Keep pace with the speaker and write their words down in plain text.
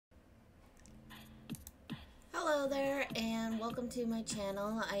Hello there, and welcome to my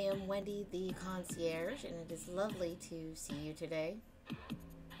channel. I am Wendy the Concierge, and it is lovely to see you today.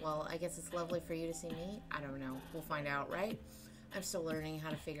 Well, I guess it's lovely for you to see me. I don't know. We'll find out, right? I'm still learning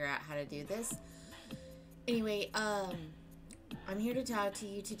how to figure out how to do this. Anyway, I'm here to talk to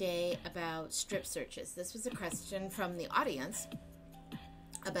you today about strip searches. This was a question from the audience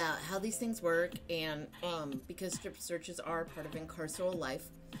about how these things work, and because strip searches are part of incarceral life.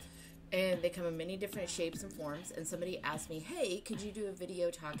 And they come in many different shapes and forms. And somebody asked me, hey, could you do a video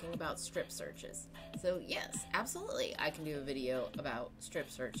talking about strip searches? So yes, absolutely, I can do a video about strip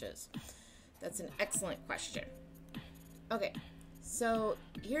searches. That's an excellent question. Okay, so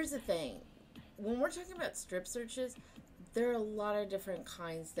here's the thing. When we're talking about strip searches, there are a lot of different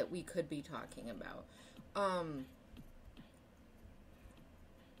kinds that we could be talking about.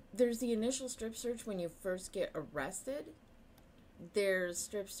 There's the initial strip search when you first get arrested. There's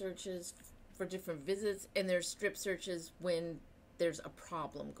strip searches for different visits, and there's strip searches when there's a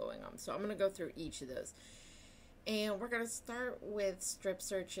problem going on. So I'm going to go through each of those. And we're going to start with strip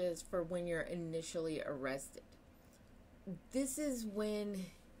searches for when you're initially arrested. This is when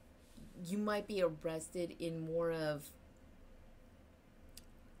you might be arrested in more of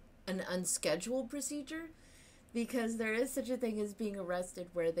an unscheduled procedure, because there is such a thing as being arrested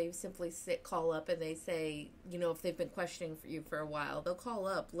where they simply call up and they say, you know, if they've been questioning for you for a while, they'll call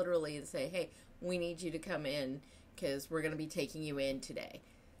up literally and say, hey, we need you to come in because we're going to be taking you in today.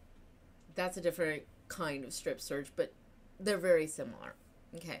 That's a different kind of strip search, but they're very similar.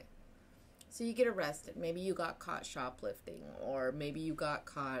 Okay. So you get arrested. Maybe you got caught shoplifting, or maybe you got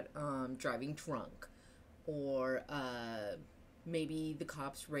caught driving drunk, or maybe the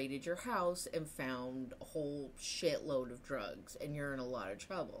cops raided your house and found a whole shitload of drugs and you're in a lot of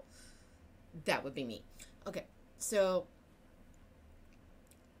trouble. That would be me. Okay, so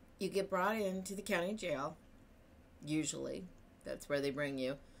you get brought into the county jail. Usually, that's where they bring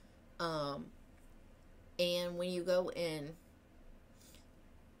you. And when you go in,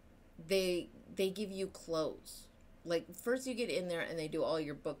 they give you clothes. Like, first you get in there and they do all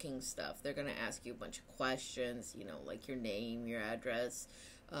your booking stuff. They're going to ask you a bunch of questions, you know, like your name, your address.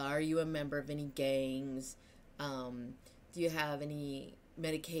 Are you a member of any gangs? Do you have any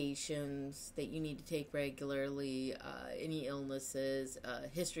medications that you need to take regularly? Any illnesses?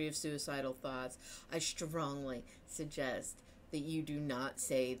 History of suicidal thoughts? I strongly suggest that you do not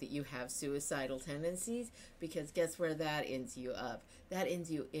say that you have suicidal tendencies, because guess where that ends you up? That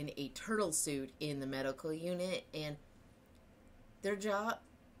ends you in a turtle suit in the medical unit, and their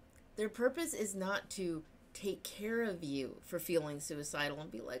purpose is not to take care of you for feeling suicidal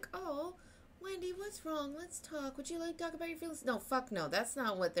and be like, oh, Wendy, what's wrong? Let's talk. Would you like to talk about your feelings? No, fuck no. That's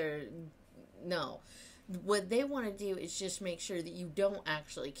not what no. What they want to do is just make sure that you don't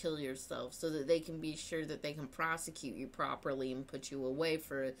actually kill yourself, so that they can be sure that they can prosecute you properly and put you away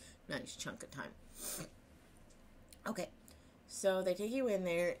for a nice chunk of time. Okay, so they take you in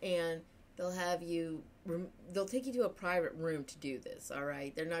there and they'll take you to a private room to do this, all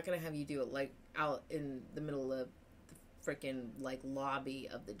right? They're not going to have you do it like out in the middle of the freaking like lobby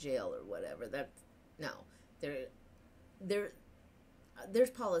of the jail or whatever.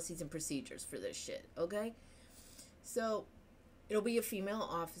 There's policies and procedures for this shit, okay? So, it'll be a female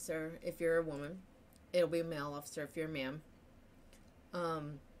officer if you're a woman. It'll be a male officer if you're a man.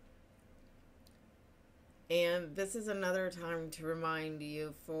 And this is another time to remind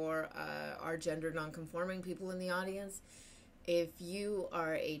you for our gender nonconforming people in the audience, if you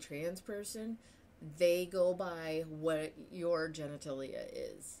are a trans person, they go by what your genitalia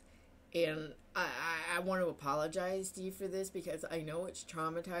is. And I want to apologize to you for this, because I know it's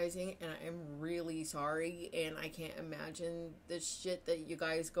traumatizing and I am really sorry, and I can't imagine the shit that you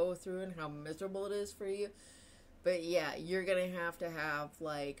guys go through and how miserable it is for you. But yeah, you're going to have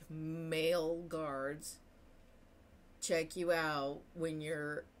like male guards check you out when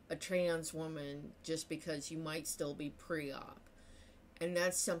you're a trans woman, just because you might still be pre-op. And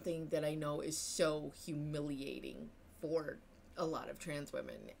that's something that I know is so humiliating for a lot of trans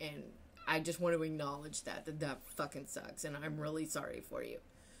women, and I just want to acknowledge that fucking sucks, and I'm really sorry for you.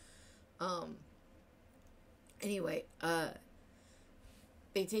 Anyway,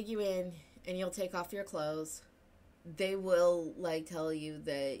 they take you in, and you'll take off your clothes. They will, like, tell you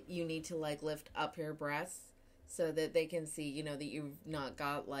that you need to, like, lift up your breasts so that they can see, you know, that you've not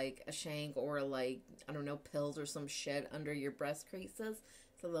got, like, a shank or, like, I don't know, pills or some shit under your breast creases.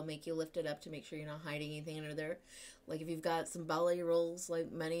 So they'll make you lift it up to make sure you're not hiding anything under there. Like, if you've got some belly rolls,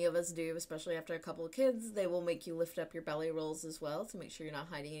 like many of us do, especially after a couple of kids, they will make you lift up your belly rolls as well to make sure you're not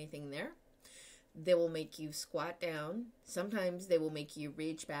hiding anything there. They will make you squat down. Sometimes they will make you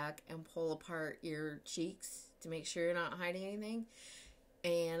reach back and pull apart your cheeks to make sure you're not hiding anything.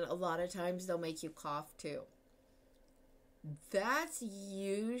 And a lot of times they'll make you cough too. That's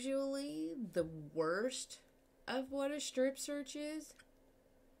usually the worst of what a strip search is.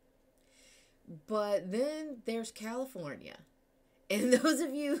 But then there's California. And those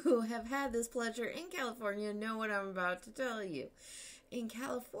of you who have had this pleasure in California know what I'm about to tell you. In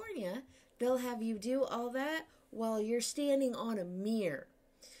California, they'll have you do all that while you're standing on a mirror.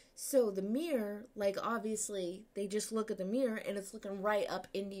 So the mirror, like obviously, they just look at the mirror and it's looking right up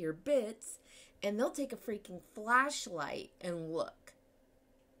into your bits. And they'll take a freaking flashlight and look.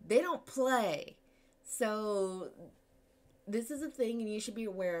 They don't play. So this is a thing and you should be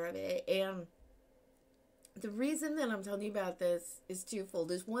aware of it. And the reason that I'm telling you about this is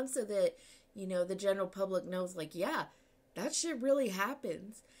twofold. Is one, so that, you know, the general public knows, like, yeah, that shit really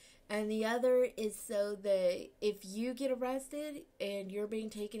happens. And the other is so that if you get arrested and you're being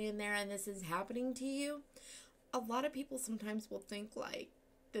taken in there and this is happening to you, a lot of people sometimes will think, like,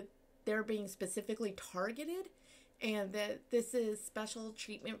 that they're being specifically targeted and that this is special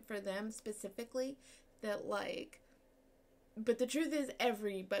treatment for them specifically. That, like, but the truth is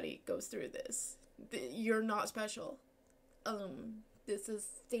everybody goes through this. You're not special. This is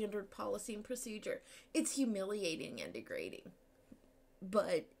standard policy and procedure. It's humiliating and degrading.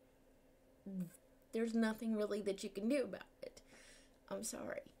 But there's nothing really that you can do about it. I'm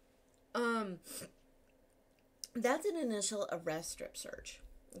sorry. That's an initial arrest strip search.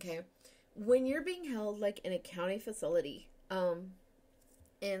 Okay? When you're being held, like, in a county facility,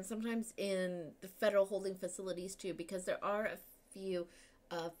 and sometimes in the federal holding facilities too, because there are a few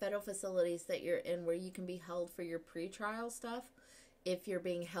federal facilities that you're in where you can be held for your pretrial stuff if you're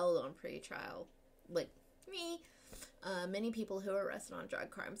being held on pretrial. Like me, many people who are arrested on drug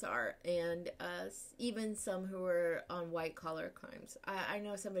crimes are, and even some who are on white-collar crimes. I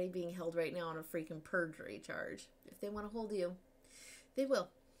know somebody being held right now on a freaking perjury charge. If they want to hold you, they will.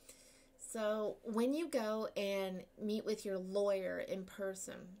 So when you go and meet with your lawyer in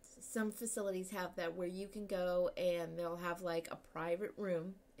person, some facilities have that where you can go and they'll have like a private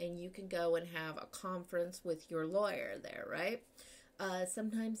room and you can go and have a conference with your lawyer there, right?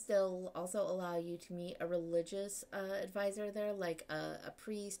 Sometimes they'll also allow you to meet a religious advisor there, like a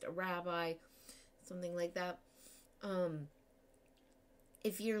priest, a rabbi, something like that.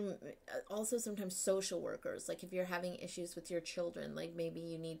 If you're also sometimes social workers, like if you're having issues with your children, like maybe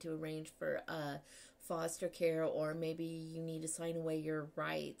you need to arrange for foster care, or maybe you need to sign away your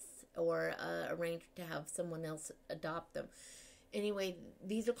rights, or arrange to have someone else adopt them. Anyway,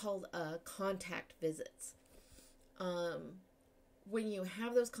 these are called contact visits. When you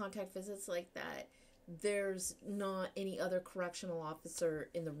have those contact visits like that, there's not any other correctional officer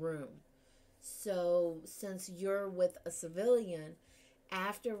in the room. So since you're with a civilian,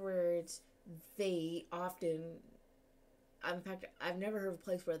 afterwards, they often, in fact, I've never heard of a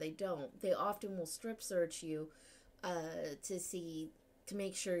place where they don't. They often will strip search you to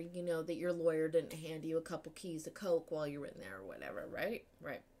make sure, you know, that your lawyer didn't hand you a couple keys of coke while you were in there or whatever, right?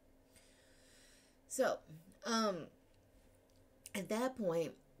 Right. So, at that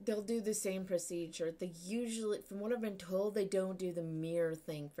point, they'll do the same procedure. They usually, from what I've been told, they don't do the mirror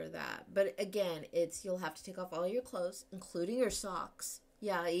thing for that. But again, you'll have to take off all your clothes, including your socks.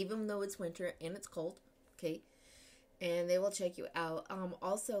 Yeah, even though it's winter and it's cold. Okay. And they will check you out.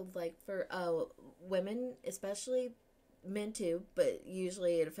 Also, like for women, especially men too, but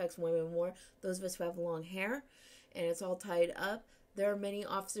usually it affects women more. Those of us who have long hair and it's all tied up. There are many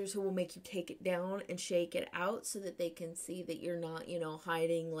officers who will make you take it down and shake it out so that they can see that you're not, you know,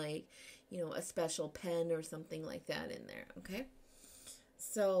 hiding like, you know, a special pen or something like that in there, okay?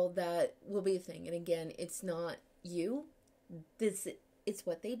 So that will be a thing. And again, it's not you. It's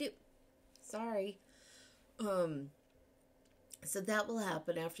what they do. Sorry. So that will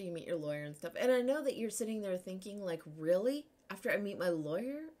happen after you meet your lawyer and stuff. And I know that you're sitting there thinking, like, really? After I meet my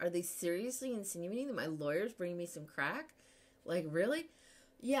lawyer? Are they seriously insinuating that my lawyer's bringing me some crack? Like, really?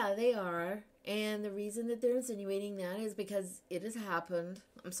 Yeah, they are. And the reason that they're insinuating that is because it has happened.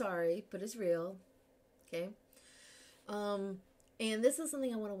 I'm sorry, but it's real. Okay? And this is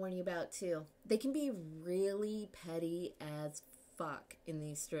something I want to warn you about, too. They can be really petty as fuck in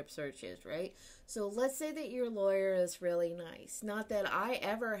these strip searches, right? So let's say that your lawyer is really nice. Not that I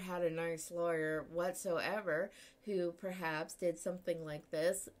ever had a nice lawyer whatsoever who perhaps did something like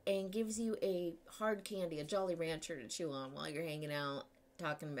this and gives you a hard candy, a Jolly Rancher to chew on while you're hanging out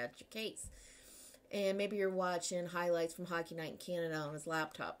talking about your case. And maybe you're watching highlights from Hockey Night in Canada on his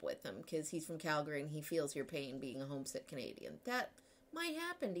laptop with him because he's from Calgary and he feels your pain being a homesick Canadian. That might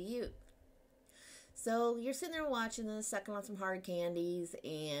happen to you. So you're sitting there watching this, sucking on some hard candies,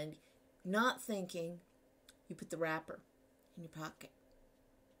 and not thinking, You put the wrapper in your pocket.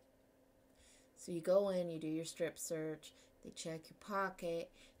 So you go in, you do your strip search, they check your pocket,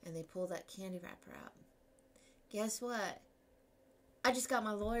 and they pull that candy wrapper out. Guess what? I just got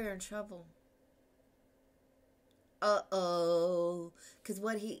my lawyer in trouble. Uh-oh. Because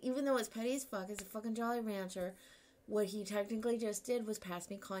even though it's petty as fuck, it's a fucking Jolly Rancher, what he technically just did was pass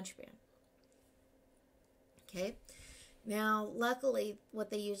me contraband. Okay? Now, luckily, what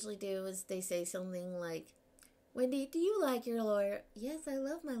they usually do is they say something like, Wendy, do you like your lawyer? Yes, I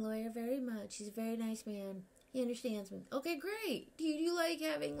love my lawyer very much. He's a very nice man. He understands me. Okay, great. Do you like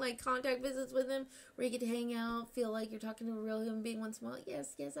having, like, contact visits with him where you get to hang out, feel like you're talking to a real human being once in a while?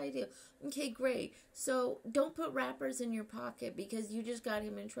 Yes, I do. Okay, great. So don't put wrappers in your pocket because you just got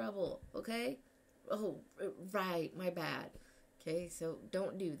him in trouble, okay? Oh, right, my bad. Okay, so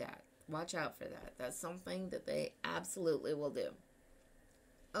don't do that. Watch out for that. That's something that they absolutely will do.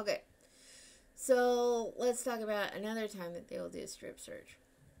 Okay, so let's talk about another time that they will do a strip search.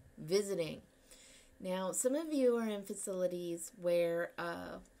 Visiting. Now, some of you are in facilities where,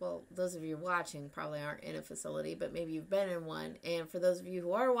 those of you watching probably aren't in a facility, but maybe you've been in one. And for those of you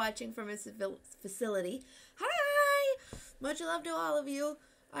who are watching from a facility, hi! Much love to all of you.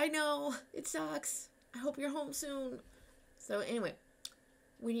 I know, it sucks. I hope you're home soon. So anyway,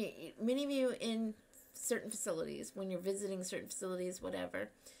 many of you in certain facilities, when you're visiting certain facilities,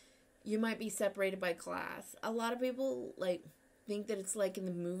 whatever, you might be separated by class. A lot of people, think that it's like in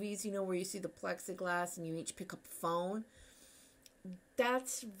the movies, where you see the plexiglass and you each pick up a phone.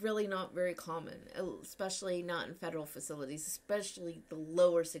 That's really not very common, especially not in federal facilities, especially the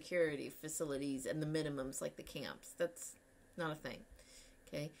lower security facilities and the minimums like the camps. That's not a thing,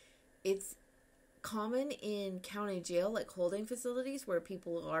 okay? It's common in county jail, like holding facilities where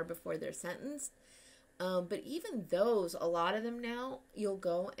people are before they're sentenced. But even those, a lot of them now, you'll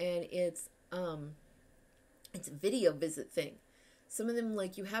go and it's a video visit thing. Some of them,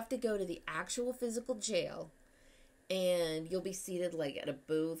 you have to go to the actual physical jail, and you'll be seated, at a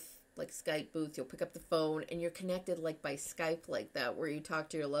booth, Skype booth. You'll pick up the phone, and you're connected, by Skype like that, where you talk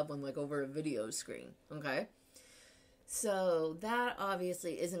to your loved one, over a video screen, okay? So that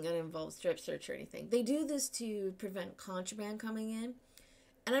obviously isn't going to involve strip search or anything. They do this to prevent contraband coming in.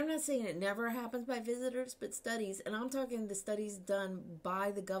 And I'm not saying it never happens by visitors, but studies, and I'm talking the studies done by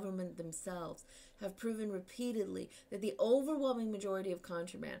the government themselves, have proven repeatedly that the overwhelming majority of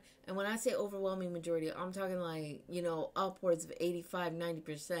contraband, and when I say overwhelming majority, I'm talking upwards of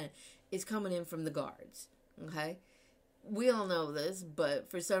 85-90% is coming in from the guards, okay? We all know this,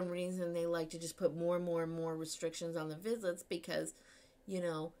 but for some reason they like to just put more and more and more restrictions on the visits because,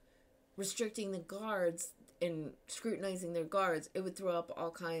 restricting the guards and scrutinizing their guards, it would throw up all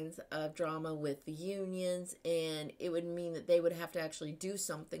kinds of drama with the unions, and it would mean that they would have to actually do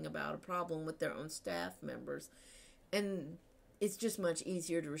something about a problem with their own staff members. And it's just much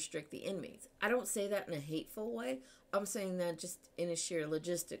easier to restrict the inmates. I don't say that in a hateful way. I'm saying that just in a sheer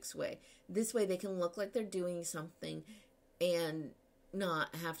logistics way. This way they can look like they're doing something and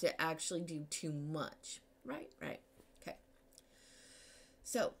not have to actually do too much. Right. Okay.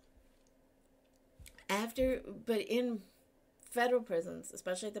 So, but in federal prisons,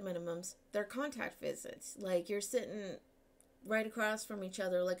 especially at the minimums, they're contact visits. You're sitting right across from each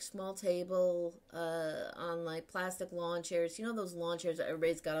other, small table, on plastic lawn chairs. Those lawn chairs that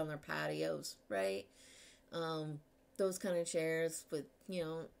everybody's got on their patios, right? Those kind of chairs with,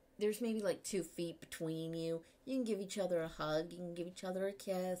 there's maybe 2 feet between you. You can give each other a hug. You can give each other a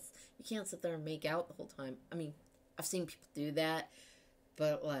kiss. You can't sit there and make out the whole time. I mean, I've seen people do that,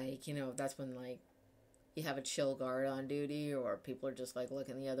 but that's when you have a chill guard on duty, or people are just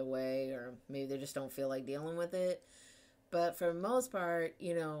looking the other way, or maybe they just don't feel like dealing with it. But for the most part,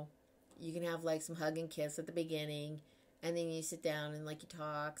 you can have some hug and kiss at the beginning, and then you sit down and you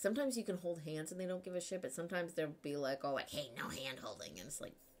talk. Sometimes you can hold hands and they don't give a shit, but sometimes they'll be hey, no hand holding, and it's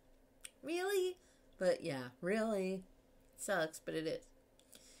really? But yeah, really. It sucks, but it is.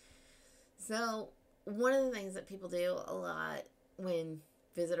 So one of the things that people do a lot when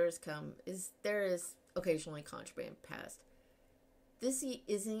visitors come is there is occasionally contraband passed. This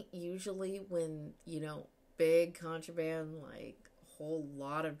isn't usually when, big contraband, a whole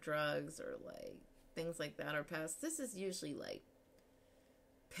lot of drugs or, things like that are passed. This is usually,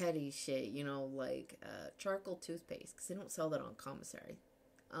 petty shit, charcoal toothpaste, because they don't sell that on commissary.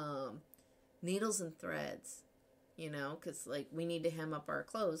 Needles and threads, because, we need to hem up our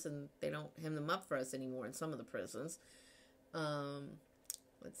clothes, and they don't hem them up for us anymore in some of the prisons.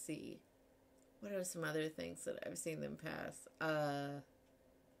 Let's see. What are some other things that I've seen them pass?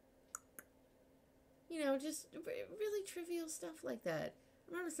 Just really trivial stuff like that.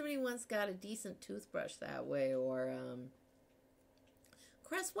 remember somebody once got a decent toothbrush that way, or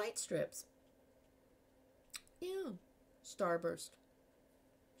Crest white strips. Yeah, Starburst,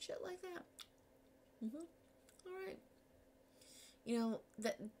 shit like that. All right. You know,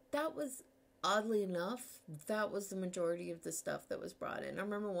 that was, oddly enough, that was the majority of the stuff that was brought in. I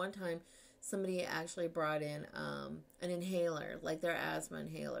remember one time somebody actually brought in an inhaler, like their asthma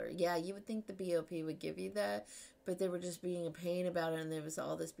inhaler. Yeah, you would think the BOP would give you that, but they were just being a pain about it, and there was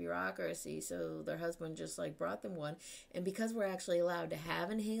all this bureaucracy, so their husband just like brought them one. And because we're actually allowed to have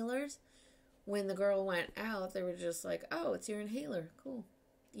inhalers, when the girl went out, they were just like, oh, it's your inhaler, cool.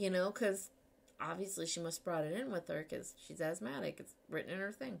 You know, because obviously she must have brought it in with her because she's asthmatic. It's written in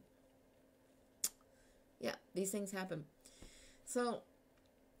her thing. Yeah, these things happen. So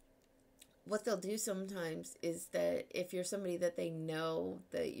what they'll do sometimes is that if you're somebody that they know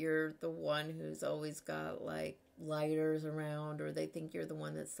that you're the one who's always got like lighters around, or they think you're the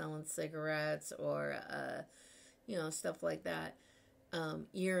one that's selling cigarettes, or you know, stuff like that.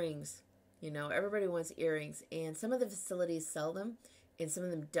 Earrings, you know, everybody wants earrings, and some of the facilities sell them and some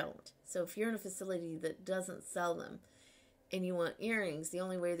of them don't. So if you're in a facility that doesn't sell them and you want earrings, the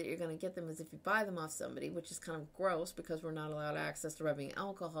only way that you're going to get them is if you buy them off somebody, which is kind of gross because we're not allowed access to rubbing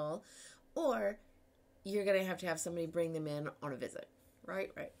alcohol, or you're going to have somebody bring them in on a visit.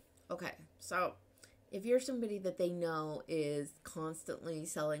 Right. Okay. So if you're somebody that they know is constantly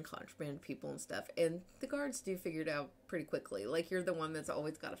selling contraband to people and stuff, and the guards do figure it out pretty quickly, like you're the one that's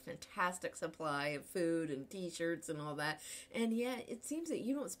always got a fantastic supply of food and t-shirts and all that, and yet it seems that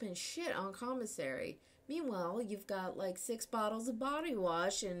you don't spend shit on commissary. Meanwhile, you've got like 6 bottles of body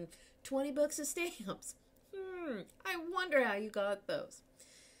wash and 20 books of stamps. I wonder how you got those.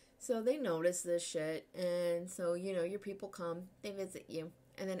 So they notice this shit, and so, you know, your people come, they visit you,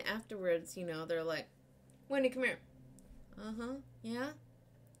 and then afterwards, you know, they're like, Wendy, come here. Yeah.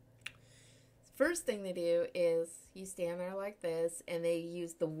 First thing they do is you stand there like this, and they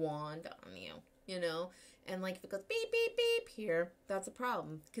use the wand on you, you know, and like if it goes beep, beep, beep here, that's a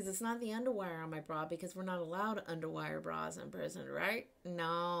problem, because it's not the underwire on my bra, because we're not allowed underwire bras in prison, right?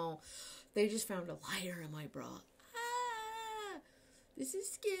 No. They just found a lighter in my bra. This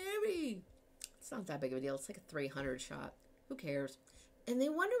is scary. It's not that big of a deal. It's like a 300 shot. Who cares? And they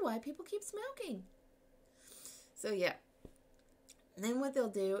wonder why people keep smoking. So, yeah. And then what they'll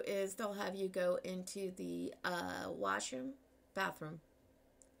do is they'll have you go into the washroom, bathroom.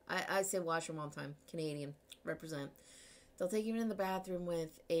 I say washroom all the time. Canadian. Represent. They'll take you in the bathroom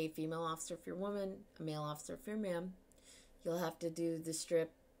with a female officer if you're a woman, a male officer if you're a man. You'll have to do the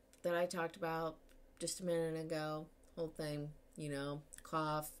strip that I talked about just a minute ago. Whole thing, you know,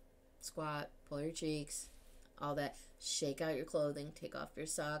 cough, squat, pull your cheeks, all that. Shake out your clothing, take off your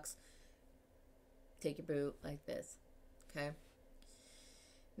socks, take your boot like this, okay?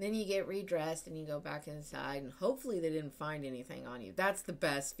 Then you get redressed and you go back inside, and hopefully they didn't find anything on you. That's the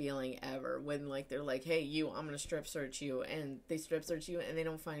best feeling ever, when like they're like, hey, you, I'm gonna strip search you, and they strip search you and they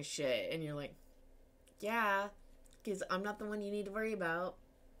don't find shit, and you're like, yeah, because I'm not the one you need to worry about.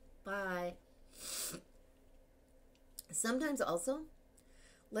 Bye. Sometimes also,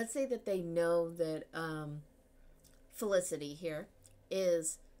 let's say that they know that Felicity here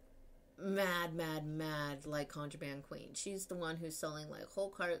is mad like contraband queen. She's the one who's selling like whole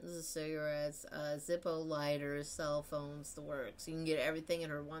cartons of cigarettes, Zippo lighters, cell phones, the works. You can get everything in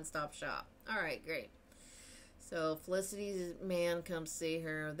her one-stop shop. All right, great. So Felicity's man comes see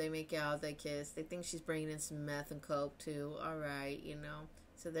her. They make out, they kiss. They think she's bringing in some meth and coke too. All right, you know.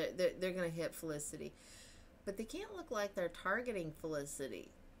 So they're gonna hit Felicity, but they can't look like they're targeting Felicity,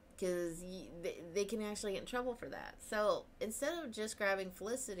 because they can actually get in trouble for that. So instead of just grabbing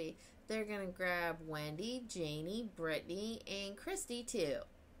Felicity, they're going to grab Wendy, Janie, Brittany, and Christy too.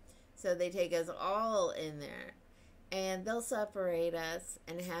 So they take us all in there, and they'll separate us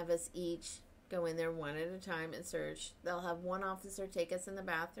and have us each go in there one at a time and search. They'll have one officer take us in the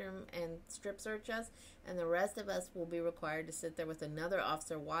bathroom and strip search us, and the rest of us will be required to sit there with another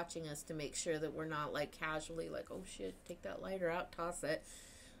officer watching us to make sure that we're not like casually like, oh shit, take that lighter out, toss it.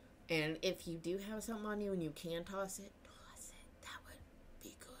 And if you do have something on you and you can toss it. That would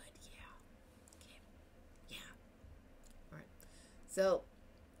be good. Yeah. Okay. Yeah. All right. So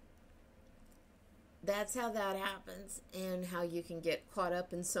that's how that happens, and how you can get caught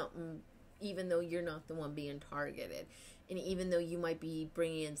up in something even though you're not the one being targeted. And even though you might be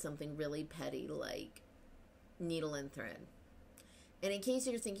bringing in something really petty like needle and thread. And in case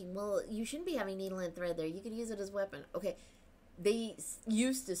you're thinking, well, you shouldn't be having needle and thread there. You could use it as a weapon. Okay. They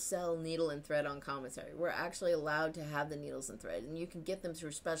used to sell needle and thread on commissary. We're actually allowed to have the needles and thread, and you can get them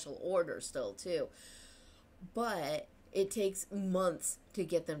through special orders still too. But it takes months to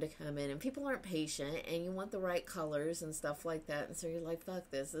get them to come in, and people aren't patient, and you want the right colors and stuff like that, and so you're like, fuck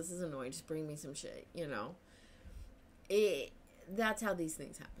this is annoying, just bring me some shit, you know. That's how these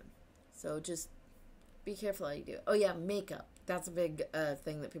things happen. So just be careful how you do it. Oh yeah, makeup. That's a big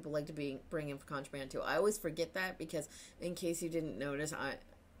thing that people like to bring in for contraband too. I always forget that, because in case you didn't notice,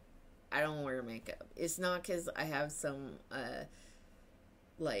 I don't wear makeup. It's not because I have some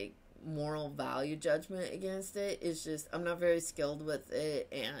like moral value judgment against it. It's just I'm not very skilled with it,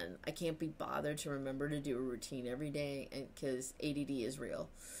 and I can't be bothered to remember to do a routine every day, and because ADD is real.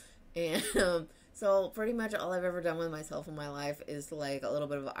 And so pretty much all I've ever done with myself in my life is like a little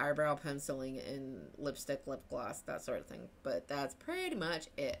bit of eyebrow penciling and lipstick, lip gloss, that sort of thing. But that's pretty much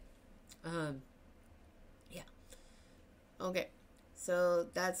it. Yeah. Okay. So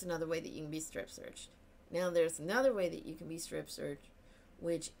that's another way that you can be strip searched. Now there's another way that you can be strip searched,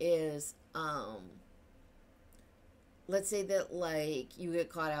 which is, let's say that like you get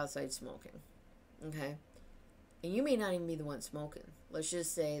caught outside smoking. Okay. And you may not even be the one smoking. Let's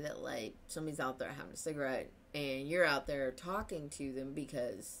just say that like somebody's out there having a cigarette, and you're out there talking to them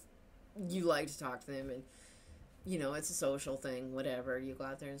because you like to talk to them, and you know, it's a social thing, whatever. You go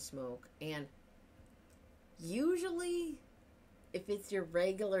out there and smoke, and usually if it's your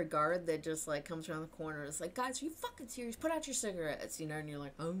regular guard that just like comes around the corner, it's like, guys, are you fucking serious? Put out your cigarettes, you know, and you're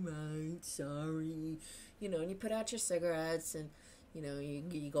like, all right, sorry, you know, and you put out your cigarettes, and you know,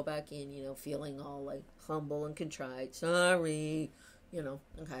 you go back in, you know, feeling all like humble and contrite, sorry, you know.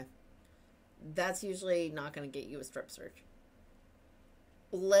 Okay, that's usually not going to get you a strip search.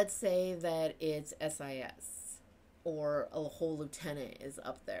 Let's say that it's SIS, or a whole lieutenant is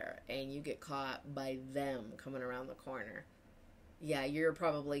up there, and you get caught by them coming around the corner. Yeah, you're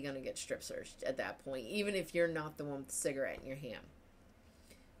probably going to get strip searched at that point, even if you're not the one with the cigarette in your hand.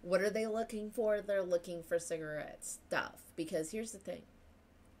 What are they looking for? They're looking for cigarette stuff. Because here's the thing.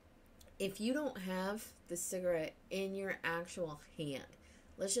 If you don't have the cigarette in your actual hand,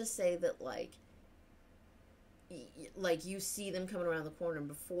 let's just say that like you see them coming around the corner, and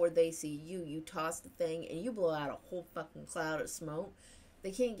before they see you, you toss the thing and you blow out a whole fucking cloud of smoke.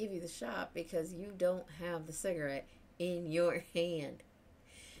 They can't give you the shot because you don't have the cigarette in your hand.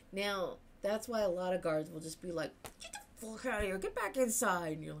 Now, that's why a lot of guards will just be like, get the fuck out of here, get back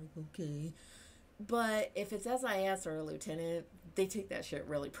inside. And you're like, okay. But if it's SIS or a lieutenant, they take that shit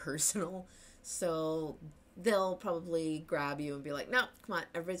really personal. So they'll probably grab you and be like, no, come on,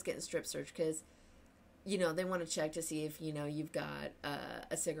 everybody's getting strip searched, because, you know, they want to check to see if, you know, you've got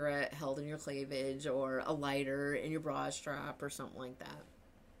a cigarette held in your cleavage, or a lighter in your bra strap, or something like that.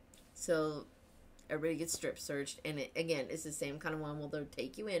 So everybody gets strip searched, and it, again, it's the same kind of one. Well, they'll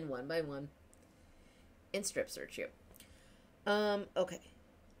take you in one by one and strip search you. Okay,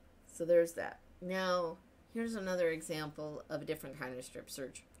 so there's that. Now, here's another example of a different kind of strip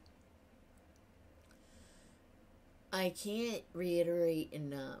search. I can't reiterate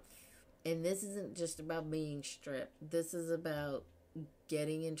enough, and this isn't just about being stripped. This is about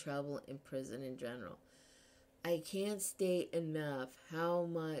getting in trouble in prison in general. I can't state enough how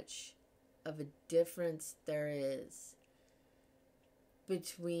much of a difference there is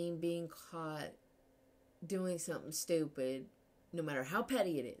between being caught doing something stupid, no matter how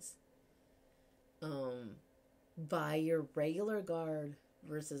petty it is, by your regular guard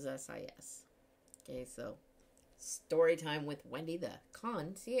versus SIS. Okay, so story time with Wendy the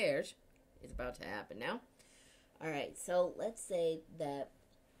concierge is about to happen now. Alright, so let's say that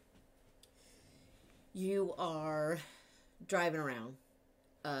you are driving around,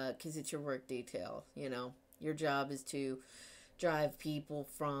 because it's your work detail, you know. Your job is to drive people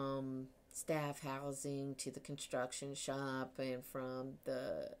from staff housing to the construction shop, and from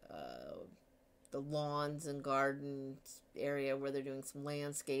the lawns and gardens area where they're doing some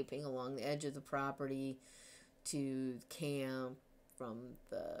landscaping along the edge of the property, to camp, from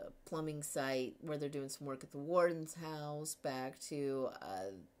the plumbing site where they're doing some work at the warden's house, back to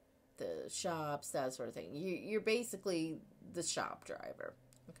the shops, that sort of thing. You're basically the shop driver.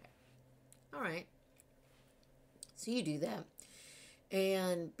 Okay. All right. So you do that.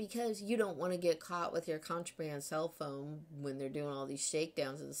 And because you don't want to get caught with your contraband cell phone when they're doing all these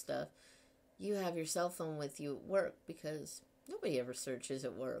shakedowns and stuff, you have your cell phone with you at work, because nobody ever searches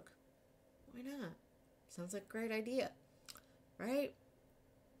at work. Why not? Sounds like a great idea. Right?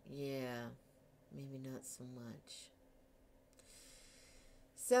 Yeah. Maybe not so much.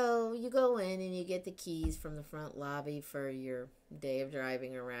 So you go in and you get the keys from the front lobby for your day of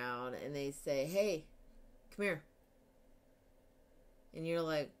driving around, and they say, hey, come here. And you're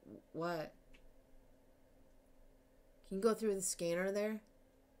like, what? Can you go through the scanner there?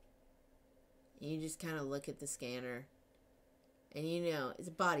 And you just kind of look at the scanner, And it's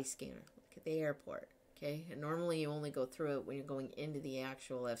a body scanner, like at the airport, okay? And normally you only go through it when you're going into the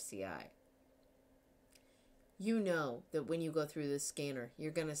actual FCI. You know that when you go through this scanner,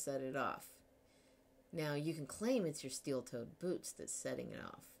 you're going to set it off. Now, you can claim it's your steel-toed boots that's setting it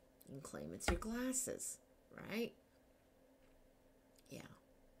off. You can claim it's your glasses, right? Yeah.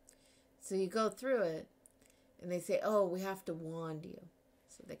 So you go through it, and they say, oh, we have to wand you.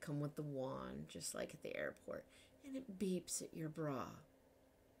 So they come with the wand, just like at the airport, and it beeps at your bra.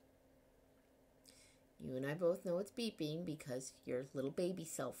 You and I both know it's beeping because your little baby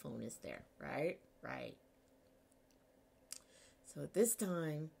cell phone is there, right? Right. So at this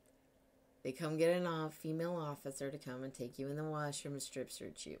time, they come get a female officer to come and take you in the washroom and strip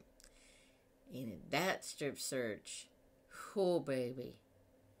search you. And in that strip search, oh baby.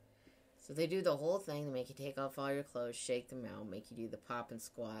 So they do the whole thing. They make you take off all your clothes, shake them out, make you do the pop and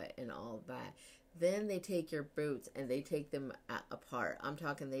squat and all of that. Then they take your boots and they take them apart. I'm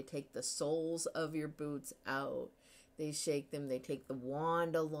talking they take the soles of your boots out. They shake them. They take the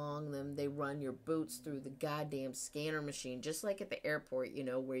wand along them. They run your boots through the goddamn scanner machine, just like at the airport,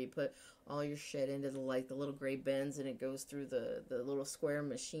 where you put all your shit into the little gray bins and it goes through the little square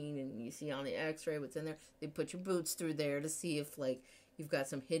machine and you see on the x-ray what's in there. They put your boots through there to see if, you've got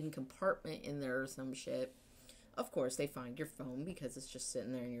some hidden compartment in there or some shit. Of course, they find your phone because it's just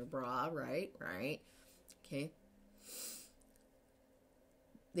sitting there in your bra, right? Right. Okay.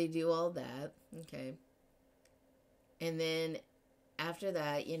 They do all that. Okay. And then after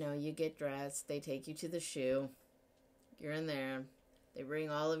that, you get dressed. They take you to the shoe. You're in there. They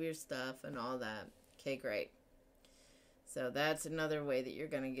bring all of your stuff and all that. Okay, great. So that's another way that you're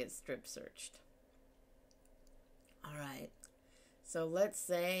going to get strip searched. All right. So let's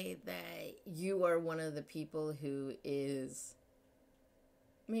say that you are one of the people who is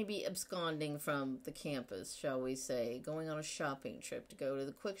maybe absconding from the campus, shall we say, going on a shopping trip to go to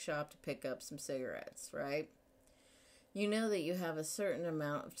the quick shop to pick up some cigarettes, right? You know that you have a certain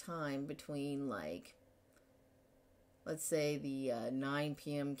amount of time between, let's say the 9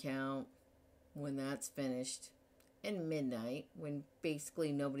 p.m. count, when that's finished, and midnight, when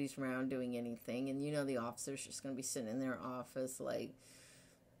basically nobody's around doing anything, and the officer's just going to be sitting in their office,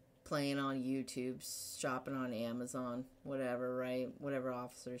 playing on YouTube, shopping on Amazon, whatever, right? Whatever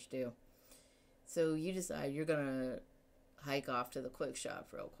officers do. So you decide you're going to hike off to the quick shop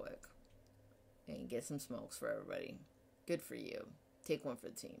real quick and get some smokes for everybody. Good for you. Take one for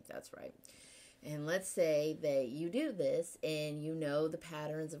the team. That's right. And let's say that you do this and you know the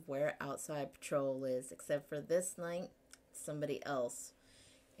patterns of where outside patrol is, except for this night, somebody else.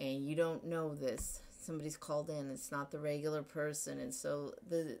 And you don't know this. Somebody's called in. It's not the regular person. And so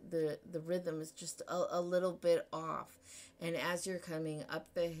the rhythm is just a little bit off. And as you're coming up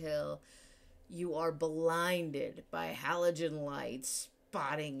the hill, you are blinded by halogen lights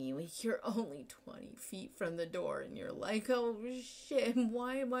spotting you. You're only 20 feet from the door and you're like, oh shit,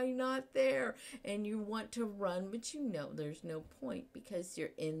 why am I not there? And you want to run, but there's no point because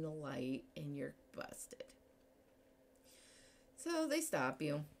you're in the light and you're busted. So they stop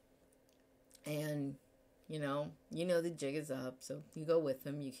you and you know the jig is up, so you go with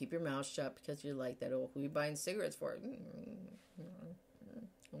them. You keep your mouth shut because you're like that. Oh, who are you buying cigarettes for?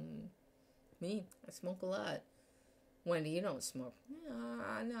 Me, I smoke a lot. Wendy, you don't smoke. No,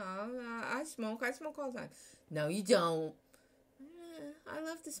 I smoke. I smoke all the time. No, you don't. I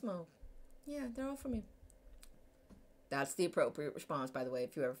love to smoke. Yeah, they're all for me. That's the appropriate response, by the way,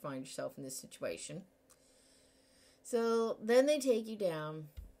 if you ever find yourself in this situation. So then they take you down.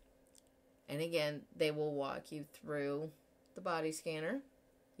 And again, they will walk you through the body scanner.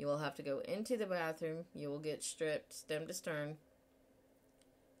 You will have to go into the bathroom. You will get stripped stem to stern.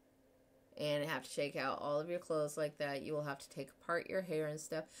 And have to shake out all of your clothes like that. You will have to take apart your hair and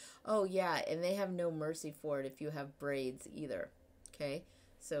stuff. Oh, yeah, and they have no mercy for it if you have braids either. Okay?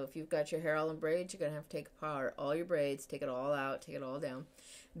 So if you've got your hair all in braids, you're going to have to take apart all your braids, take it all out, take it all down.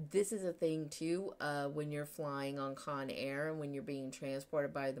 This is a thing, too, when you're flying on Con Air and when you're being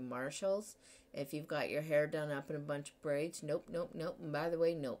transported by the marshals. If you've got your hair done up in a bunch of braids, nope. And by the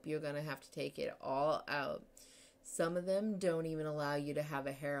way, nope, you're going to have to take it all out. Some of them don't even allow you to have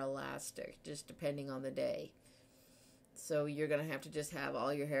a hair elastic, just depending on the day. So you're going to have to just have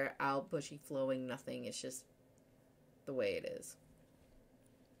all your hair out, bushy, flowing, nothing. It's just the way it is.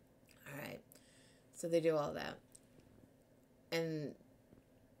 All right. So they do all that. And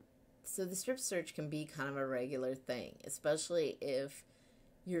so the strip search can be kind of a regular thing, especially if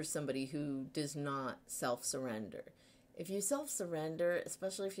you're somebody who does not self-surrender. If you self-surrender,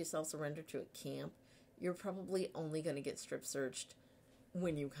 especially if you self-surrender to a camp, you're probably only going to get strip searched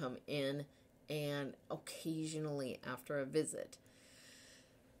when you come in and occasionally after a visit.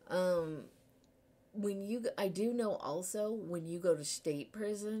 Um, I do know also when you go to state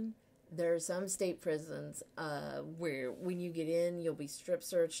prison, there are some state prisons where when you get in, you'll be strip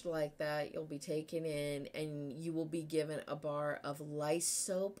searched like that. You'll be taken in and you will be given a bar of lice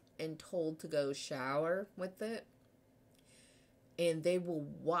soap and told to go shower with it. And they will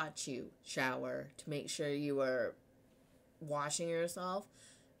watch you shower to make sure you are washing yourself.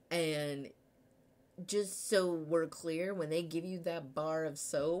 And just so we're clear, when they give you that bar of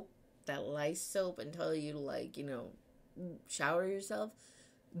soap, that lice soap, and tell you to, like, shower yourself,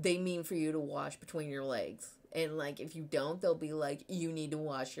 they mean for you to wash between your legs. And, like, if you don't, they'll be like, you need to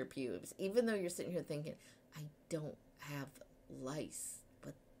wash your pubes. Even though you're sitting here thinking, I don't have lice.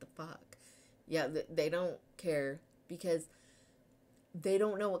 What the fuck? Yeah, they don't care because they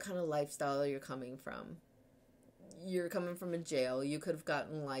don't know what kind of lifestyle you're coming from. You're coming from a jail. You could have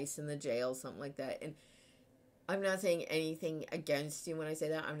gotten lice in the jail, something like that. And I'm not saying anything against you when I say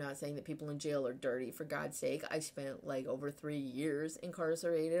that. I'm not saying that people in jail are dirty, for God's sake. I spent like over 3 years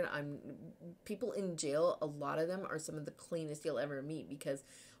incarcerated. People in jail, a lot of them are some of the cleanest you'll ever meet because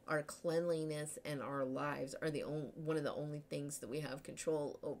our cleanliness and our lives are one of the only things that we have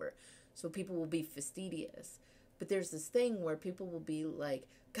control over. So people will be fastidious. But there's this thing where people will be like,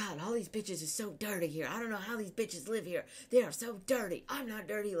 God, all these bitches are so dirty here. I don't know how these bitches live here. They are so dirty. I'm not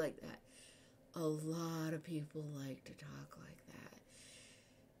dirty like that. A lot of people like to talk like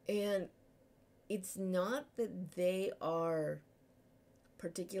that. And it's not that they are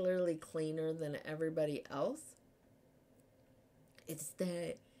particularly cleaner than everybody else. It's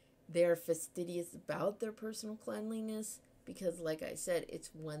that they're fastidious about their personal cleanliness because, like I said,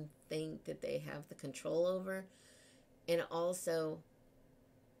 it's one thing that they have the control over. And also,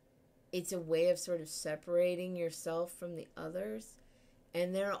 it's a way of sort of separating yourself from the others.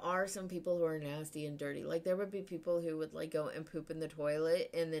 And there are some people who are nasty and dirty. Like, there would be people who would, like, go and poop in the toilet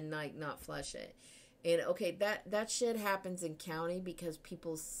and then, like, not flush it. And, okay, that shit happens in county because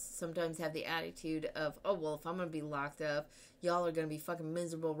people sometimes have the attitude of, oh, well, if I'm going to be locked up, y'all are going to be fucking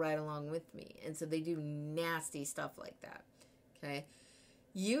miserable right along with me. And so they do nasty stuff like that, okay?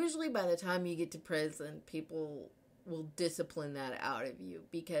 Usually by the time you get to prison, people will discipline that out of you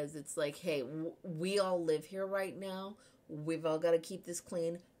because it's like, hey, we all live here right now. We've all got to keep this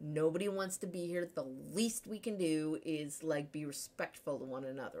clean. Nobody wants to be here. The least we can do is, like, be respectful to one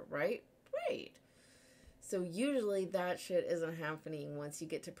another, right? Right. So usually that shit isn't happening once you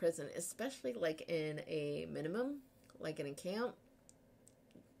get to prison, especially, like, in a minimum, like in a camp.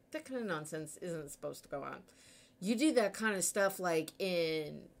 That kind of nonsense isn't supposed to go on. You do that kind of stuff, like,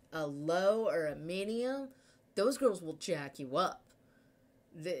 in a low or a medium, those girls will jack you up.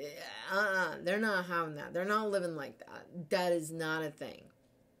 They're not having that. They're not living like that. That is not a thing.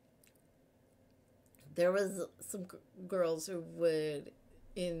 There was some girls who would,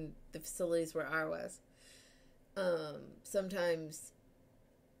 in the facilities where I was, sometimes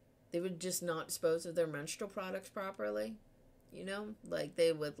they would just not dispose of their menstrual products properly. You know? Like,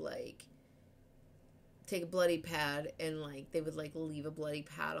 they would, like, take a bloody pad and, like, they would, like, leave a bloody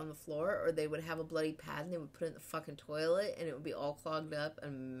pad on the floor, or they would have a bloody pad and they would put it in the fucking toilet and it would be all clogged up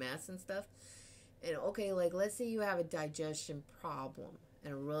and a mess and stuff. And, okay, like, let's say you have a digestion problem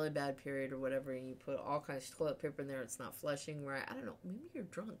and a really bad period or whatever, and you put all kinds of toilet paper in there, it's not flushing right. I don't know, maybe you're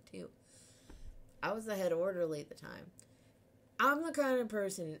drunk too. I was the head orderly at the time. I'm the kind of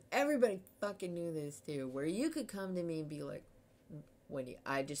person, and everybody fucking knew this too, where you could come to me and be like, Wendy,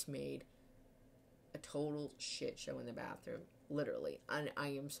 I just made a total shit show in the bathroom. Literally. I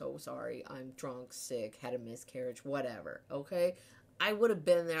am so sorry. I'm drunk, sick, had a miscarriage, whatever. Okay? I would have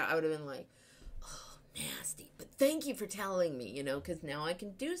been there. I would have been like, oh, nasty. But thank you for telling me, you know, because now I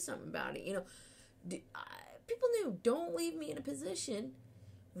can do something about it. You know, people knew, don't leave me in a position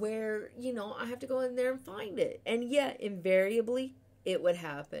where, you know, I have to go in there and find it. And yeah, invariably, it would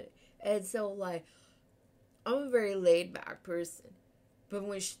happen. And so, like, I'm a very laid back person. But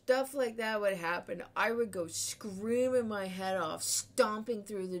when stuff like that would happen, I would go screaming my head off, stomping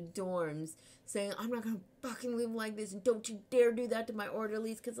through the dorms, saying, I'm not going to fucking live like this, and don't you dare do that to my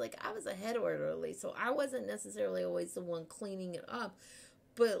orderlies, because, like, I was a head orderly, so I wasn't necessarily always the one cleaning it up,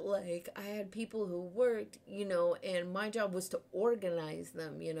 but, like, I had people who worked, you know, and my job was to organize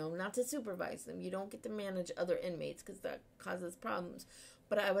them, you know, not to supervise them. You don't get to manage other inmates, because that causes problems,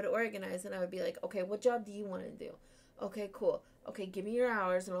 but I would organize, and I would be like, okay, what job do you want to do? Okay, cool. Okay, give me your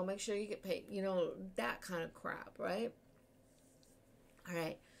hours and I'll make sure you get paid. You know, that kind of crap, right? All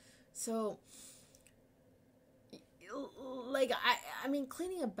right. So, like, I mean,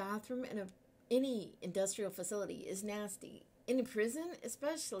 cleaning a bathroom in any industrial facility is nasty. in a prison,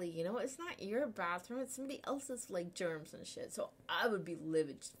 especially, it's not your bathroom, it's somebody else's, like, germs and shit. So I would be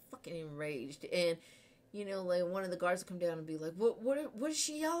livid, just fucking enraged. And, like, one of the guards would come down and be like, what is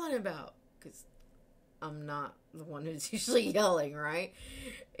she yelling about? Because I'm not the one who's usually yelling, right?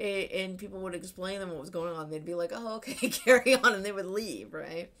 And people would explain to them what was going on. They'd be like, oh, okay, carry on, and they would leave,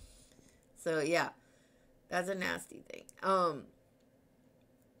 right? So, yeah, that's a nasty thing.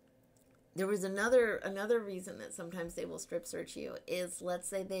 There was another reason that sometimes they will strip search you is, let's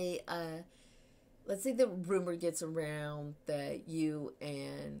say the rumor gets around that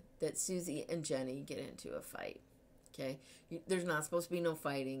that Susie and Jenny get into a fight. Okay, there's not supposed to be no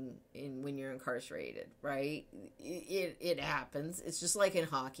fighting when you're incarcerated, right? It happens. It's just like in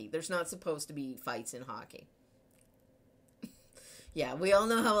hockey. There's not supposed to be fights in hockey. Yeah, we all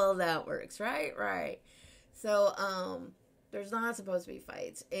know how well that works, right? Right. So, there's not supposed to be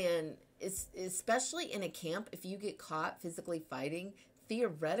fights, and it's especially in a camp. If you get caught physically fighting,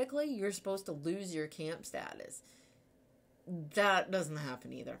 theoretically, you're supposed to lose your camp status. That doesn't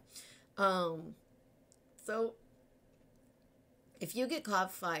happen either. So if you get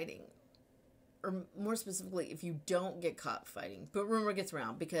caught fighting, or more specifically, if you don't get caught fighting, but rumor gets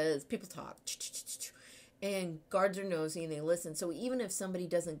around because people talk, and guards are nosy and they listen. So even if somebody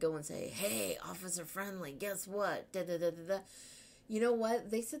doesn't go and say, hey, officer friendly, guess what? Da, da, da, da, da. You know what?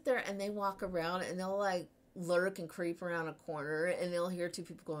 They sit there and they walk around and they'll like lurk and creep around a corner and they'll hear two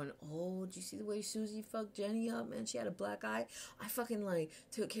people going, oh, did you see the way Susie fucked Jenny up, man? She had a black eye. I fucking like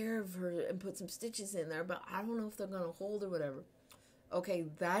took care of her and put some stitches in there, but I don't know if they're going to hold or whatever. Okay,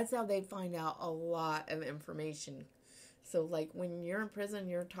 that's how they find out a lot of information. So like when you're in prison,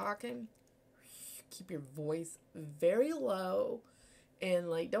 you're talking, keep your voice very low.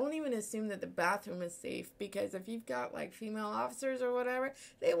 And, like, don't even assume that the bathroom is safe. Because if you've got, like, female officers or whatever,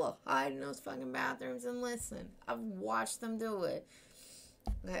 they will hide in those fucking bathrooms and listen. I've watched them do it.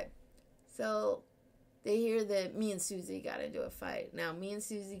 Okay. So, they hear that me and Susie got into a fight. Now, me and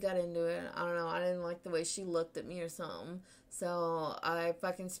Susie got into it. I don't know. I didn't like the way she looked at me or something. So, I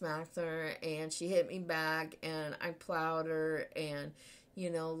fucking smacked her. And she hit me back. And I plowed her. And,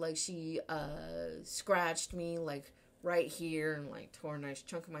 like, she scratched me, like, right here, and like tore a nice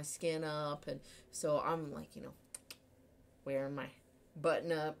chunk of my skin up. And so I'm like, wearing my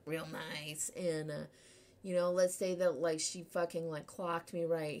button up real nice. And let's say that like she fucking like clocked me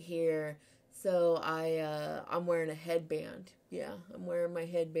right here. So I'm wearing a headband. Yeah, I'm wearing my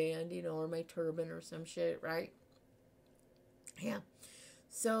headband, or my turban or some shit, right? Yeah.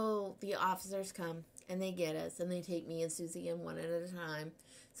 So the officers come and they get us and they take me and Susie in one at a time.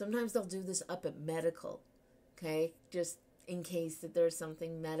 Sometimes they'll do this up at medical. Okay, just in case that there's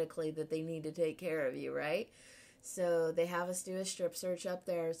something medically that they need to take care of you, right? So they have us do a strip search up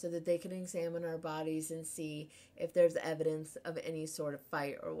there so that they can examine our bodies and see if there's evidence of any sort of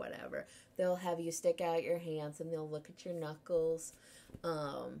fight or whatever. They'll have you stick out your hands and they'll look at your knuckles.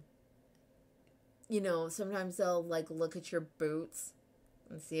 Sometimes they'll like look at your boots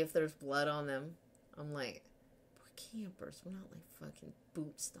and see if there's blood on them. I'm like, we're campers. We're not like fucking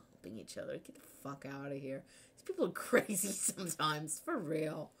boot stomping each other. Get the fuck out of here. People are crazy sometimes, for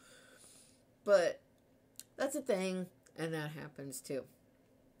real. But that's a thing, and that happens too.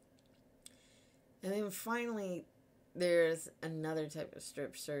 And then finally, there's another type of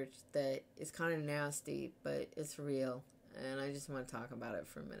strip search that is kind of nasty, but it's real. And I just want to talk about it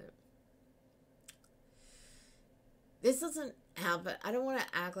for a minute. This doesn't happen. I don't want to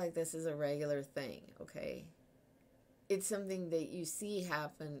act like this is a regular thing, okay? It's something that you see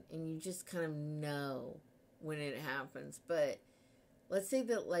happen, and you just kind of know when it happens. But let's say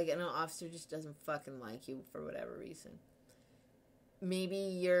that like an officer just doesn't fucking like you for whatever reason. Maybe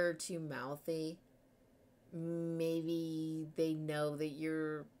you're too mouthy. Maybe they know that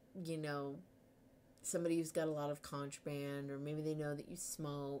you're, somebody who's got a lot of contraband, or maybe they know that you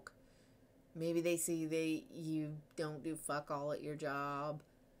smoke. Maybe they see that you don't do fuck all at your job.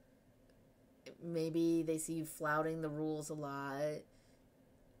 Maybe they see you flouting the rules a lot.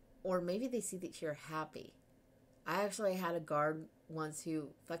 Or maybe they see that you're happy. I actually had a guard once who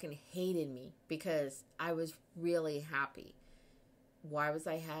fucking hated me because I was really happy. Why was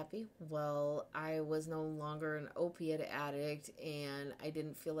I happy? Well, I was no longer an opiate addict and I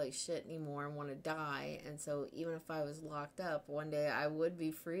didn't feel like shit anymore and want to die. And so even if I was locked up, one day I would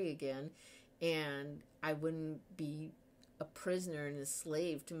be free again and I wouldn't be a prisoner and a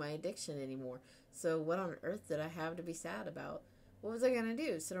slave to my addiction anymore. So what on earth did I have to be sad about? What was I going to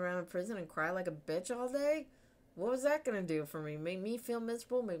do? Sit around in prison and cry like a bitch all day? What was that going to do for me? Make me feel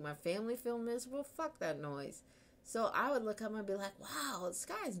miserable? Make my family feel miserable? Fuck that noise. So I would look up and be like, wow, the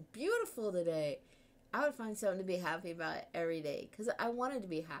sky is beautiful today. I would find something to be happy about every day because I wanted to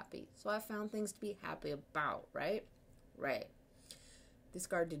be happy. So I found things to be happy about, right? Right. This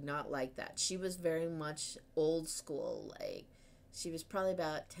girl did not like that. She was very much old school. Like, she was probably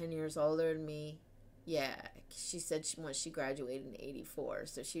about 10 years older than me. Yeah, she said once she graduated in 84.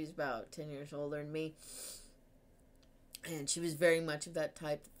 So she was about 10 years older than me. And she was very much of that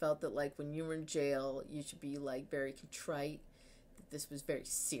type that felt that, like, when you were in jail, you should be, like, very contrite. That this was very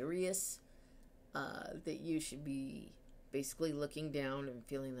serious. That you should be basically looking down and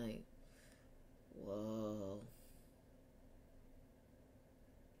feeling like, whoa.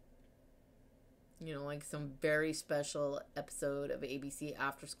 You know, like some very special episode of ABC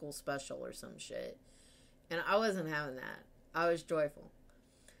After School Special or some shit. And I wasn't having that. I was joyful.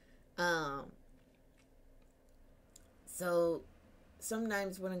 So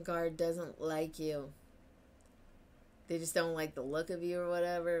sometimes when a guard doesn't like you, they just don't like the look of you or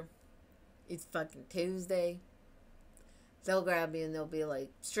whatever, it's fucking Tuesday, they'll grab you and they'll be like,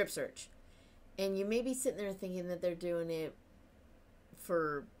 strip search. And you may be sitting there thinking that they're doing it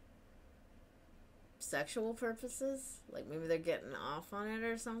for sexual purposes, like maybe they're getting off on it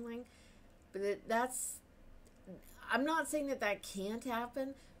or something, but I'm not saying that can't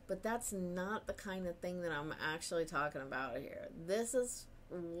happen, but that's not the kind of thing that I'm actually talking about here. This is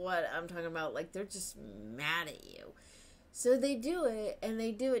what I'm talking about. Like, they're just mad at you, so they do it, and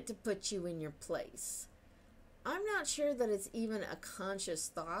they do it to put you in your place. I'm not sure that it's even a conscious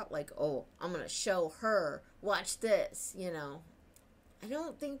thought, like, oh, I'm gonna show her, watch this, you know. I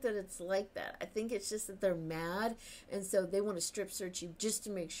don't think that it's like that. I think it's just that they're mad, and so they want to strip search you just to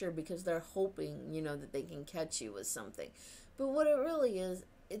make sure, because they're hoping, you know, that they can catch you with something. But what it really is,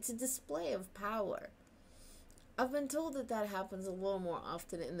 it's a display of power. I've been told that happens a little more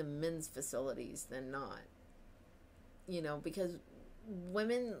often in the men's facilities than not. You know, because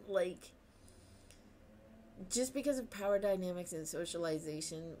women, like, just because of power dynamics and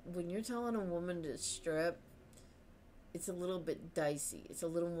socialization, when you're telling a woman to strip, it's a little bit dicey. It's a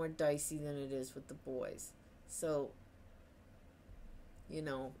little more dicey than it is with the boys. So, you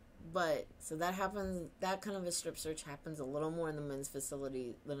know, but, so that happens, that kind of a strip search happens a little more in the men's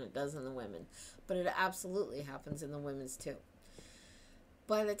facility than it does in the women. But it absolutely happens in the women's too.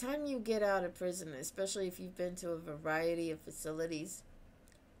 By the time you get out of prison, especially if you've been to a variety of facilities,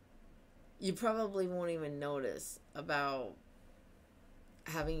 you probably won't even notice about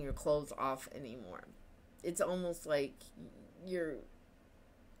having your clothes off anymore. It's almost like your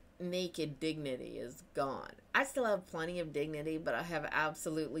naked dignity is gone. I still have plenty of dignity, but I have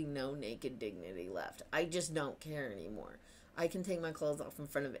absolutely no naked dignity left. I just don't care anymore. I can take my clothes off in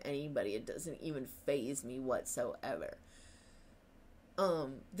front of anybody. It doesn't even faze me whatsoever.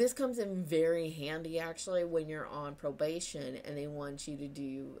 This comes in very handy, actually, when you're on probation and they want you to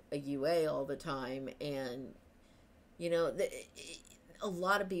do a UA all the time. And, you know, a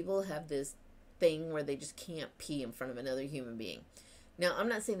lot of people have this thing where they just can't pee in front of another human being. Now, I'm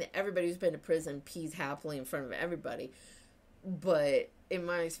not saying that everybody who's been to prison pees happily in front of everybody, but in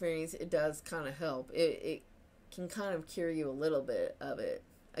my experience, it does kind of help. It can kind of cure you a little bit of it.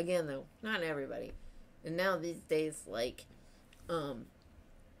 Again, though, not everybody. And now these days, like I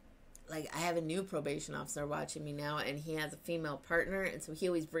have a new probation officer watching me now, and he has a female partner, and so he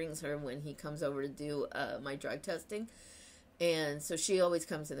always brings her when he comes over to do my drug testing. And so she always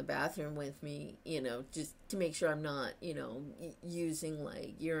comes in the bathroom with me, you know, just to make sure I'm not, you know, using,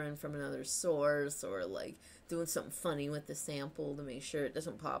 like, urine from another source, or, like, doing something funny with the sample to make sure it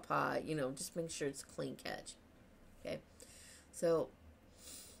doesn't pop hot, you know, just make sure it's a clean catch. Okay? So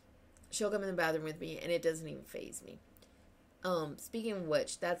she'll come in the bathroom with me, and it doesn't even faze me. Speaking of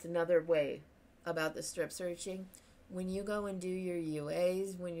which, that's another way about the strip searching. When you go and do your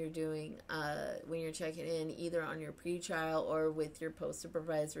UAs, when you're doing, when you're checking in either on your pretrial or with your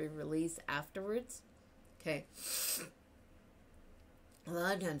post-supervisory release afterwards, okay, a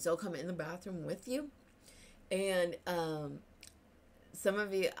lot of times they'll come in the bathroom with you, and some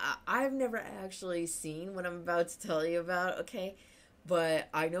of you, I've never actually seen what I'm about to tell you about, okay, but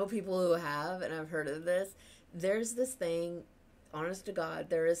I know people who have, and I've heard of this. There's this thing, honest to God,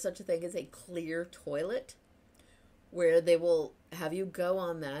 there is such a thing as a clear toilet, where they will have you go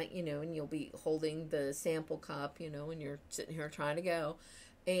on that, you know, and you'll be holding the sample cup, you know, and you're sitting here trying to go,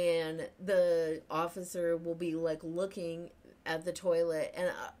 and the officer will be, like, looking at the toilet. And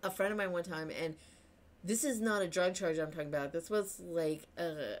a friend of mine one time, and this is not a drug charge I'm talking about, this was, like,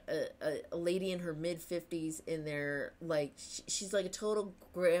 a lady in her mid-50s in there, like, she's, like, a total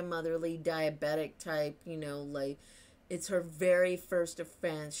grandmotherly diabetic type, you know, like, it's her very first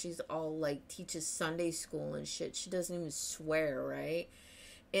offense. She's all, like, teaches Sunday school and shit. She doesn't even swear, right?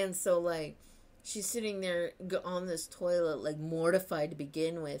 And so, like, she's sitting there on this toilet, like mortified to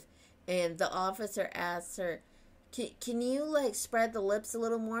begin with, and the officer asks her, can you like spread the lips a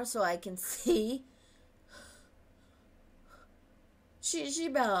little more so I can see? She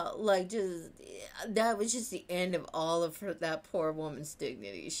about like just, that was just the end of all of her, that poor woman's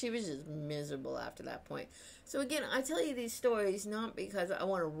dignity. She was just miserable after that point. So again, I tell you these stories not because I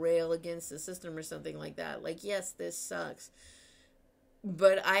want to rail against the system or something like that. Like, yes, this sucks,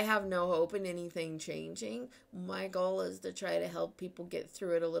 but I have no hope in anything changing. My goal is to try to help people get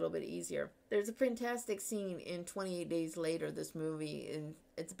through it a little bit easier. There's a fantastic scene in 28 Days Later, this movie, and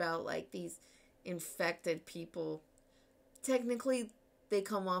it's about like these infected people. Technically, they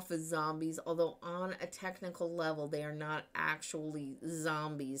come off as zombies, although on a technical level, they are not actually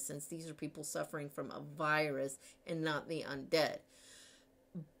zombies, since these are people suffering from a virus and not the undead.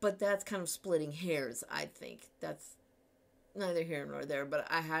 But that's kind of splitting hairs, I think. That's neither here nor there, but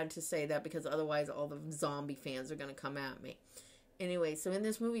I had to say that because otherwise all the zombie fans are going to come at me. Anyway, so in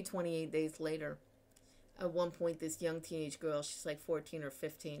this movie, 28 Days Later, at one point, this young teenage girl, she's like 14 or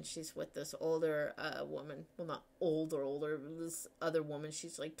 15, she's with this older woman. Well, not older, this other woman,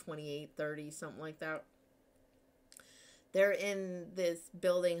 she's like 28, 30, something like that. They're in this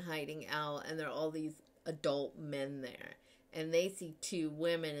building hiding out, and there are all these adult men there. And they see two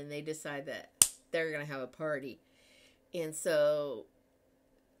women, and they decide that they're going to have a party. And so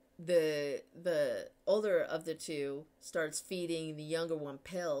the older of the two starts feeding the younger one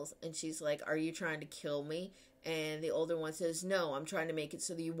pills, and she's like, are you trying to kill me? And the older one says, no, I'm trying to make it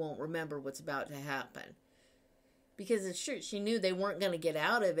so that you won't remember what's about to happen. Because it's true, she knew they weren't going to get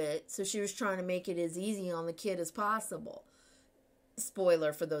out of it, so she was trying to make it as easy on the kid as possible.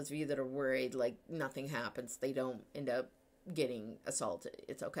 Spoiler for those of you that are worried, like, nothing happens. They don't end up getting assaulted.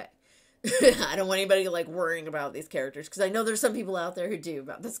 It's okay. I don't want anybody like worrying about these characters, because I know there's some people out there who do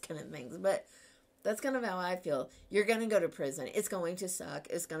about this kind of things, but that's kind of how I feel. You're going to go to prison. It's going to suck.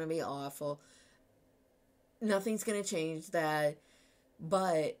 It's going to be awful. Nothing's going to change that,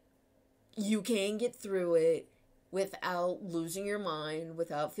 but you can get through it without losing your mind,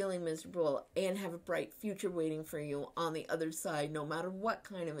 without feeling miserable, and have a bright future waiting for you on the other side, no matter what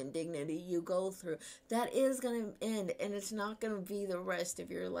kind of indignity you go through. That is going to end, and it's not going to be the rest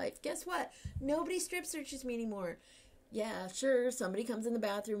of your life. Guess what? Nobody strip searches me anymore. Yeah, sure, somebody comes in the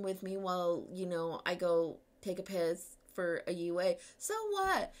bathroom with me while, I go take a piss for a UA. So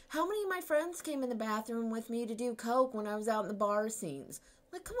what? How many of my friends came in the bathroom with me to do coke when I was out in the bar scenes?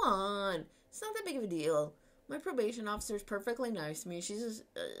 Like, come on. It's not that big of a deal. My probation officer is perfectly nice to me. She's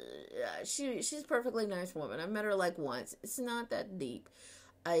a perfectly nice woman. I've met her like once. It's not that deep.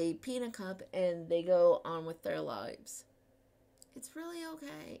 I pee in a cup and they go on with their lives. It's really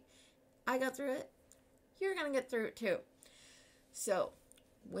okay. I got through it. You're gonna get through it too. So,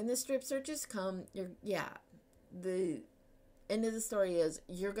 when the strip searches come, the end of the story is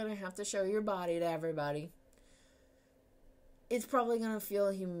you're gonna have to show your body to everybody. It's probably gonna feel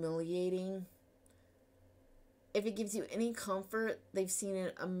humiliating. If it gives you any comfort, they've seen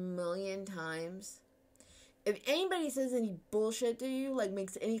it a million times. If anybody says any bullshit to you, like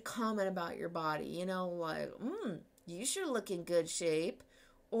makes any comment about your body, like, you should look in good shape.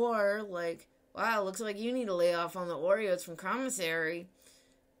 Or like, wow, looks like you need to lay off on the Oreos from commissary.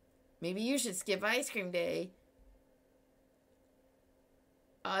 Maybe you should skip ice cream day.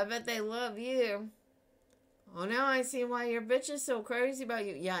 I bet they love you. Oh, now I see why your bitch is so crazy about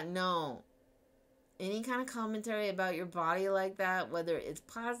you. Yeah, no. Any kind of commentary about your body like that, whether it's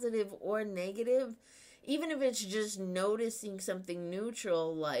positive or negative, even if it's just noticing something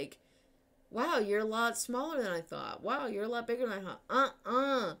neutral, like, wow, you're a lot smaller than I thought. Wow, you're a lot bigger than I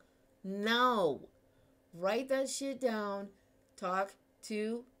thought. No. Write that shit down. Talk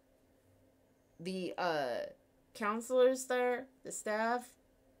to the counselors there, the staff,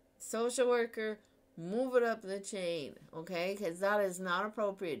 social worker. Move it up the chain, okay? Because that is not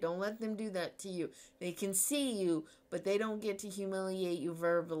appropriate. Don't let them do that to you. They can see you, but they don't get to humiliate you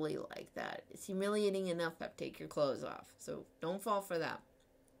verbally like that. It's humiliating enough to take your clothes off. So don't fall for that.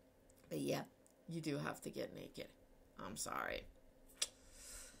 But yeah, you do have to get naked. I'm sorry.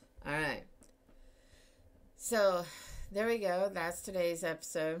 All right. So there we go. That's today's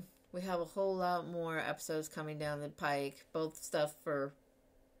episode. We have a whole lot more episodes coming down the pike. Both stuff for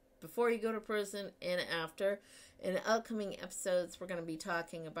before you go to prison and after. In upcoming episodes, we're going to be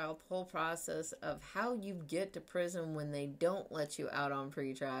talking about the whole process of how you get to prison when they don't let you out on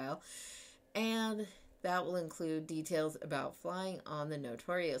pretrial. And that will include details about flying on the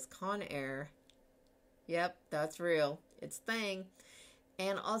notorious Con Air. Yep, that's real. It's a thing.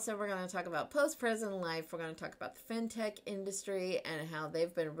 And also, we're going to talk about post-prison life. We're going to talk about the fintech industry and how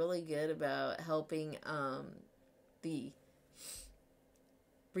they've been really good about helping the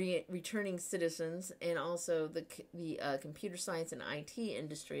returning citizens, and also the computer science and IT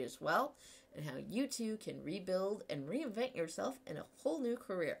industry as well, and how you too can rebuild and reinvent yourself in a whole new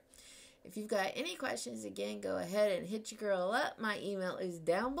career. If you've got any questions, again, go ahead and hit your girl up. My email is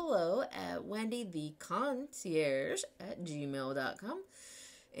down below at wendytheconcierge@gmail.com.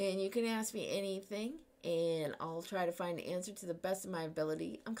 And you can ask me anything, and I'll try to find an answer to the best of my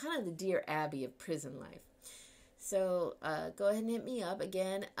ability. I'm kind of the Dear Abby of prison life. So go ahead and hit me up.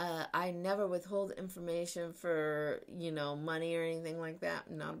 Again, I never withhold information for, money or anything like that.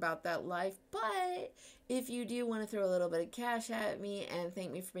 I'm not about that life. But if you do want to throw a little bit of cash at me and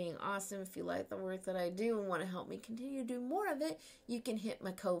thank me for being awesome, if you like the work that I do and want to help me continue to do more of it, you can hit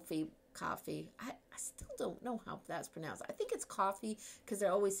my Ko-fi coffee. I still don't know how that's pronounced. I think it's coffee, because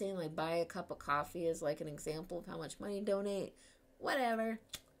they're always saying, like, buy a cup of coffee as, like, an example of how much money you donate. Whatever.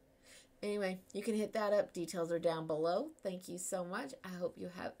 Anyway, you can hit that up. Details are down below. Thank you so much. I hope you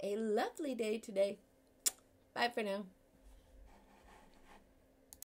have a lovely day today. Bye for now.